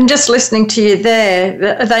 And just listening to you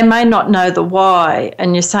there, they may not know the why,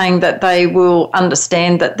 and you're saying that they will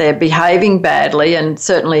understand that they're behaving badly, and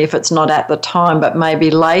certainly if it's not at the time, but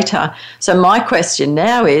maybe later. So my question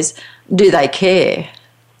now is, do they care?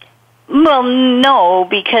 Well, no,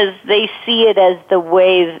 because they see it as the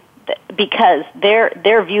way, because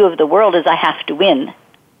their view of the world is, I have to win.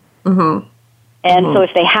 And so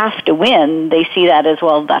if they have to win, they see that as,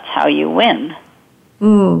 well, that's how you win.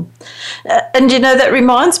 And, that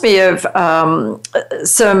reminds me of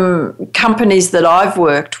some companies that I've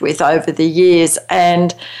worked with over the years,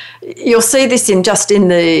 and you'll see this in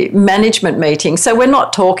the management meeting. So we're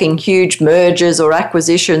not talking huge mergers or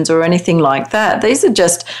acquisitions or anything like that. These are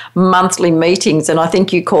just monthly meetings, and I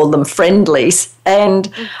think you call them friendlies.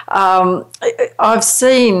 And I've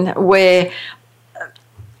seen where,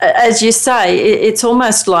 as you say, it's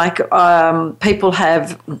almost like people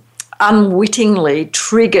have unwittingly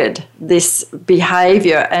triggered this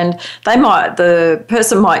behaviour, and the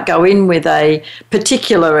person might go in with a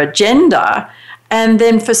particular agenda, and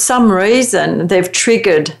then for some reason they've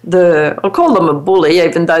triggered I'll call them a bully,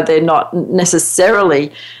 even though they're not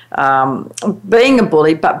necessarily being a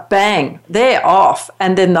bully, but bang, they're off,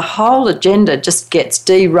 and then the whole agenda just gets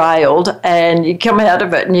derailed, and you come out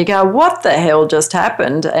of it and you go, what the hell just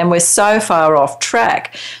happened? And we're so far off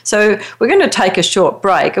track. So we're going to take a short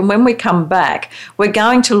break, and when we come back, we're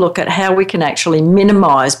going to look at how we can actually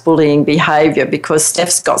minimise bullying behaviour, because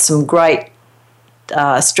Steph's got some great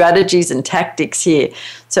strategies and tactics here.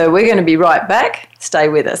 So we're going to be right back. Stay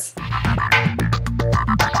with us.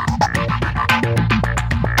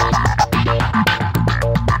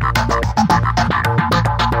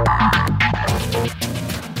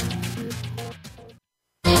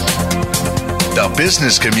 The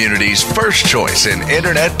business community's first choice in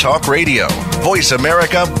Internet Talk Radio. Voice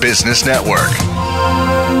America Business Network.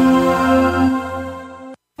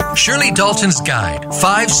 Shirley Dalton's guide,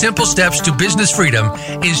 5 Simple Steps to Business Freedom,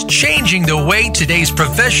 is changing the way today's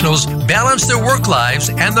professionals balance their work lives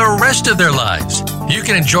and the rest of their lives. You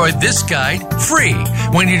can enjoy this guide free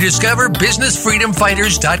when you discover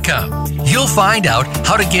BusinessFreedomFighters.com. You'll find out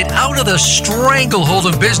how to get out of the stranglehold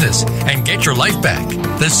of business and get your life back.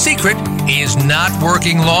 The secret is not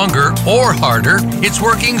working longer or harder. It's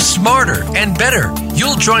working smarter and better.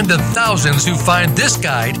 You'll join the thousands who find this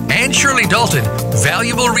guide and Shirley Dalton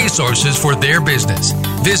valuable resources for their business.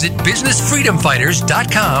 Visit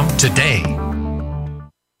BusinessFreedomFighters.com today.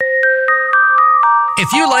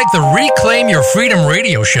 If you like the Reclaim Your Freedom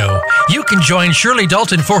radio show, you can join Shirley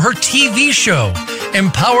Dalton for her TV show,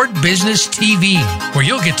 Empowered Business TV, where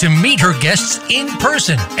you'll get to meet her guests in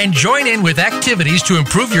person and join in with activities to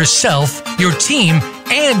improve yourself, your team,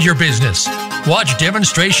 and your business. Watch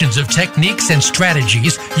demonstrations of techniques and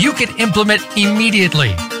strategies you can implement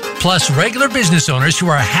immediately. Plus regular business owners who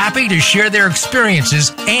are happy to share their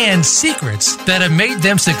experiences and secrets that have made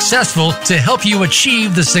them successful to help you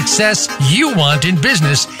achieve the success you want in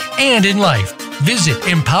business and in life. Visit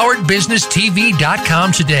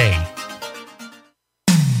empoweredbusinesstv.com today.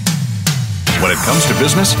 When it comes to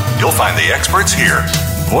business, you'll find the experts here.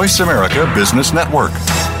 Voice America Business Network.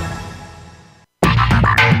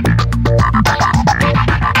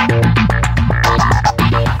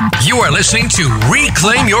 You are listening to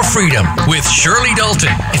Reclaim Your Freedom with Shirley Dalton.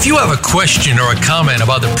 If you have a question or a comment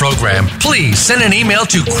about the program, please send an email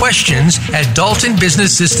to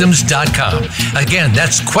questions@daltonbusinesssystems.com. Again,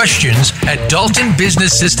 that's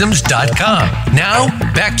questions@daltonbusinesssystems.com. Now,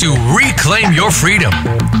 back to Reclaim Your Freedom.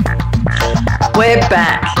 We're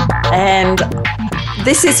back, and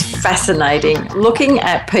this is fascinating, looking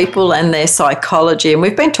at people and their psychology. And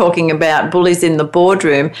we've been talking about bullies in the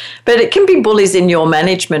boardroom, but it can be bullies in your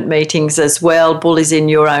management meetings as well, bullies in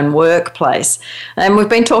your own workplace. And we've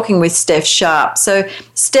been talking with Steph Sharp. So,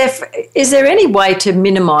 Steph, is there any way to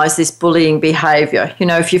minimise this bullying behaviour? You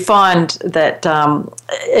know, if you find that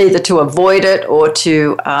either to avoid it or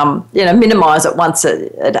to, minimise it once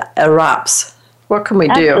it erupts, what can we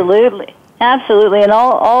do? Absolutely, and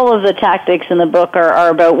all of the tactics in the book are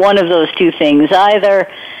about one of those two things: either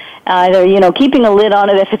keeping a lid on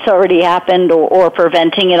it if it's already happened, or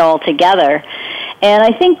preventing it altogether. And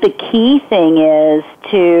I think the key thing is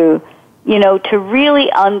to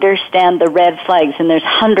really understand the red flags. And there's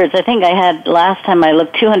hundreds. I think I had last time I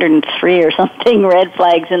looked 203 or something red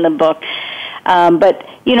flags in the book. But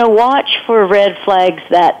watch for red flags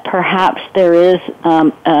that perhaps there is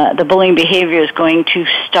the bullying behavior is going to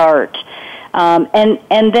start. And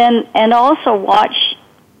also watch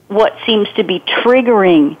what seems to be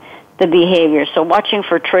triggering the behavior. So watching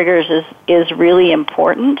for triggers is really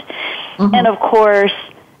important. Mm-hmm. And of course,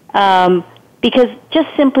 because just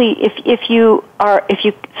simply if you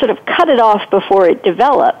sort of cut it off before it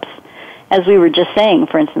develops, as we were just saying,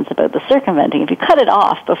 for instance, about the circumventing, if you cut it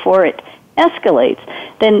off before it escalates,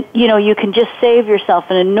 then you can just save yourself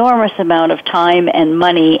an enormous amount of time and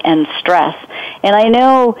money and stress. And I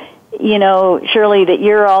know, Shirley, that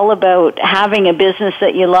you're all about having a business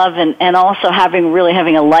that you love and also having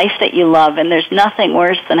a life that you love. And there's nothing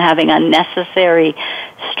worse than having unnecessary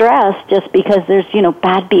stress just because there's,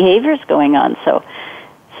 bad behaviors going on. So,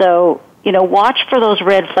 watch for those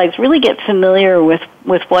red flags. Really get familiar with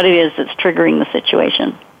what it is that's triggering the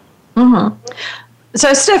situation. Mm-hmm.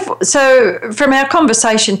 So, Steph, from our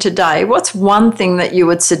conversation today, what's one thing that you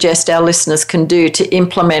would suggest our listeners can do to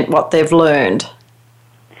implement what they've learned?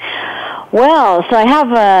 Well, so I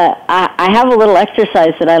have a little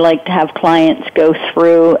exercise that I like to have clients go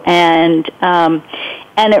through, and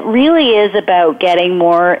it really is about getting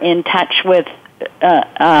more in touch with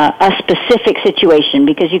a specific situation,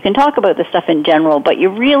 because you can talk about this stuff in general, but you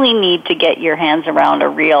really need to get your hands around a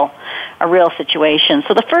real situation.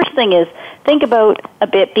 So the first thing is think about a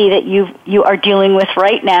BITB that you are dealing with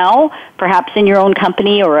right now, perhaps in your own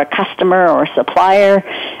company or a customer or a supplier,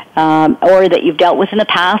 or that you've dealt with in the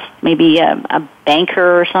past, maybe a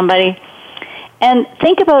banker or somebody. And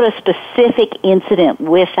think about a specific incident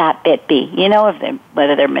with that BITB.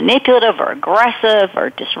 Whether they're manipulative or aggressive or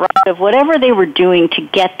disruptive, whatever they were doing to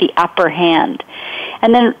get the upper hand.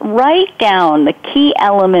 And then write down the key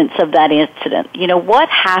elements of that incident. What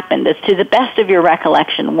happened, as to the best of your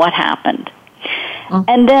recollection, what happened. Mm-hmm.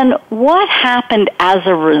 And then what happened as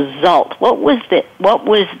a result? What was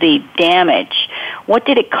the damage? What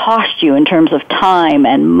did it cost you in terms of time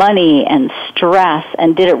and money and stress?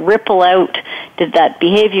 And did it ripple out? Did that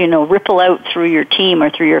behavior, ripple out through your team or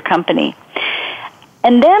through your company?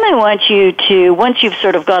 And then I want you to, once you've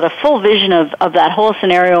sort of got a full vision of that whole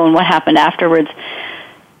scenario and what happened afterwards,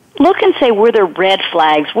 look and say, were there red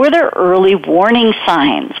flags? Were there early warning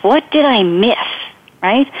signs? What did I miss?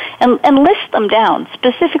 Right? And list them down,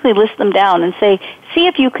 specifically list them down and see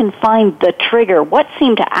if you can find the trigger. What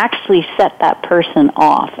seemed to actually set that person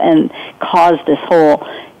off and cause this whole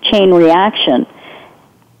chain reaction?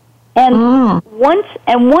 And once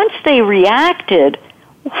they reacted,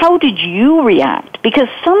 how did you react? Because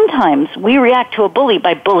sometimes we react to a bully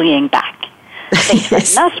by bullying back. They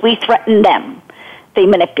threaten us, we threaten them. They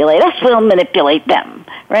manipulate us, we'll manipulate them,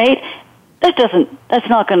 right? That's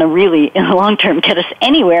not going to really, in the long term, get us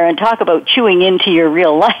anywhere. And talk about chewing into your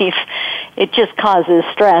real life. It just causes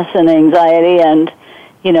stress and anxiety and,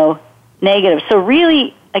 negative. So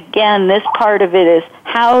really, again, this part of it is,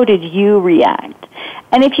 how did you react?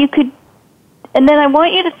 And and then I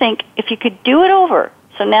want you to think, if you could do it over.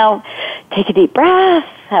 So now, take a deep breath,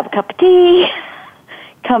 have a cup of tea,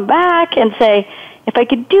 come back and say, if I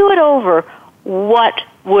could do it over, what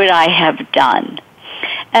would I have done?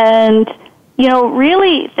 And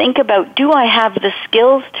really think about, do I have the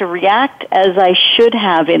skills to react as I should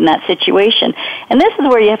have in that situation? And this is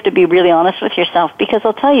where you have to be really honest with yourself, because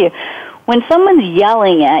I'll tell you, when someone's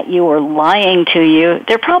yelling at you or lying to you,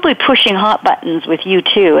 they're probably pushing hot buttons with you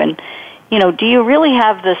too. And, do you really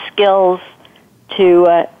have the skills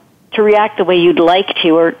to react the way you'd like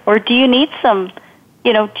to, or do you need some,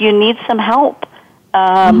 help?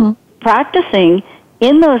 practicing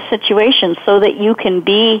in those situations so that you can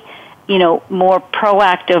be, more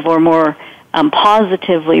proactive or more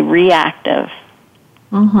positively reactive.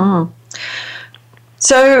 Mm-hmm.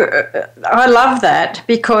 So I love that,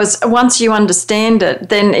 because once you understand it,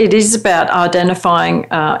 then it is about identifying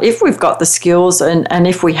if we've got the skills, and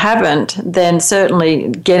if we haven't, then certainly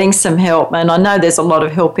getting some help. And I know there's a lot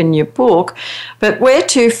of help in your book, but where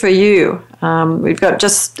to for you? We've got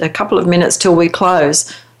just a couple of minutes till we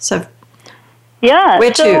close. So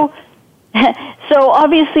where to? So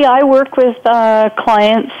obviously I work with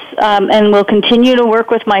clients and will continue to work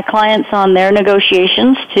with my clients on their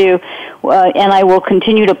negotiations and I will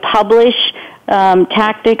continue to publish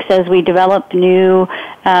tactics as we develop new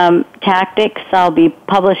tactics. I'll be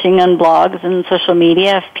publishing on blogs and social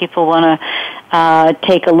media if people want to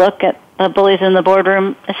take a look at the Bullies in the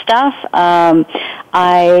Boardroom stuff.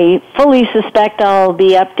 I fully suspect I'll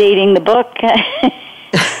be updating the book.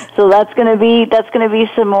 So that's going to be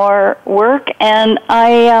some more work, and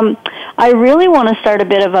I really want to start a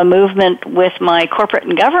bit of a movement with my corporate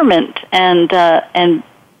and government and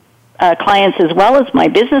clients as well as my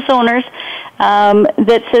business owners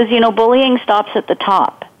that says bullying stops at the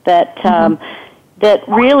top. That that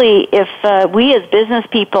really, if we as business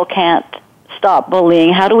people can't stop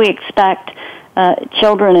bullying, how do we expect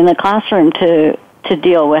children in the classroom to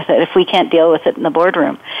deal with it if we can't deal with it in the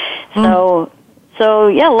boardroom? So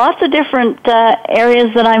yeah, lots of different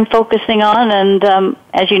areas that I'm focusing on, and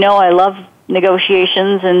as you know, I love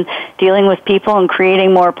negotiations and dealing with people and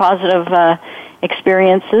creating more positive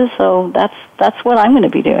experiences. So that's what I'm going to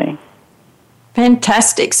be doing.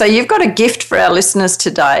 Fantastic. So you've got a gift for our listeners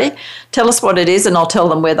today. Tell us what it is, and I'll tell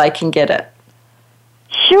them where they can get it.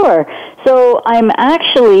 Sure. So I'm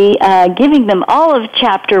actually giving them all of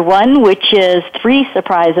Chapter 1, which is 3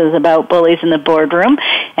 surprises about bullies in the boardroom,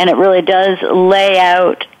 and it really does lay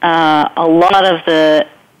out a lot of the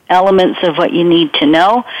elements of what you need to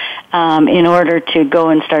know in order to go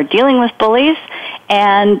and start dealing with bullies.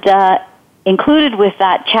 And included with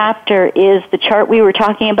that chapter is the chart we were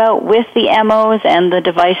talking about with the MOs and the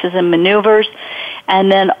devices and maneuvers,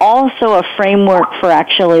 and then also a framework for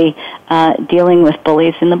actually dealing with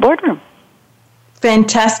bullies in the boardroom.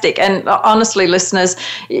 Fantastic. And honestly, listeners,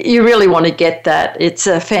 you really want to get that. It's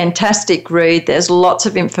a fantastic read. There's lots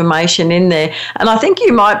of information in there. And I think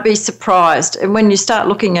you might be surprised when you start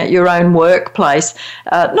looking at your own workplace,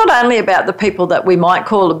 not only about the people that we might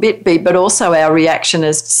call a bit big, but also our reaction,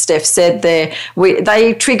 as Steph said there.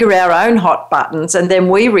 They trigger our own hot buttons, and then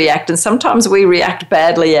we react, and sometimes we react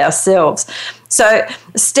badly ourselves. So,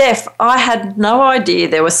 Steph, I had no idea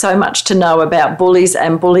there was so much to know about bullies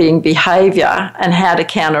and bullying behaviour and how to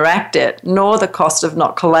counteract it, nor the cost of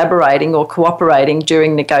not collaborating or cooperating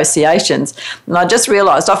during negotiations. And I just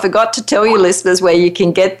realised I forgot to tell you, listeners, where you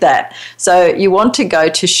can get that. So you want to go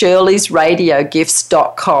to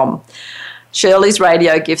shirleysradiogifts.com.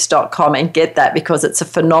 shirleysradiogifts.com and get that, because it's a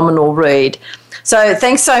phenomenal read. So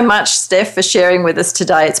thanks so much, Steph, for sharing with us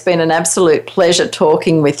today. It's been an absolute pleasure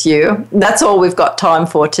talking with you. That's all we've got time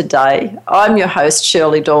for today. I'm your host,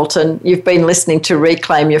 Shirley Dalton. You've been listening to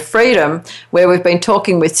Reclaim Your Freedom, where we've been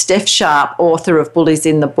talking with Steph Sharp, author of Bullies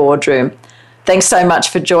in the Boardroom. Thanks so much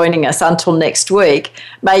for joining us. Until next week,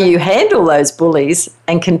 may you handle those bullies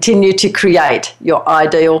and continue to create your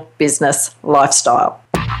ideal business lifestyle.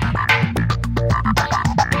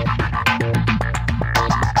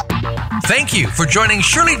 Thank you for joining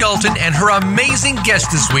Shirley Dalton and her amazing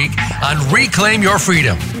guest this week on Reclaim Your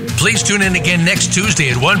Freedom. Please tune in again next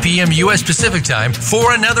Tuesday at 1 p.m. U.S. Pacific Time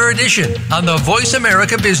for another edition on the Voice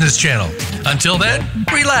America Business Channel. Until then,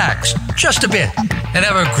 relax just a bit and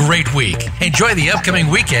have a great week. Enjoy the upcoming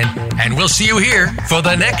weekend, and we'll see you here for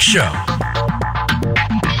the next show.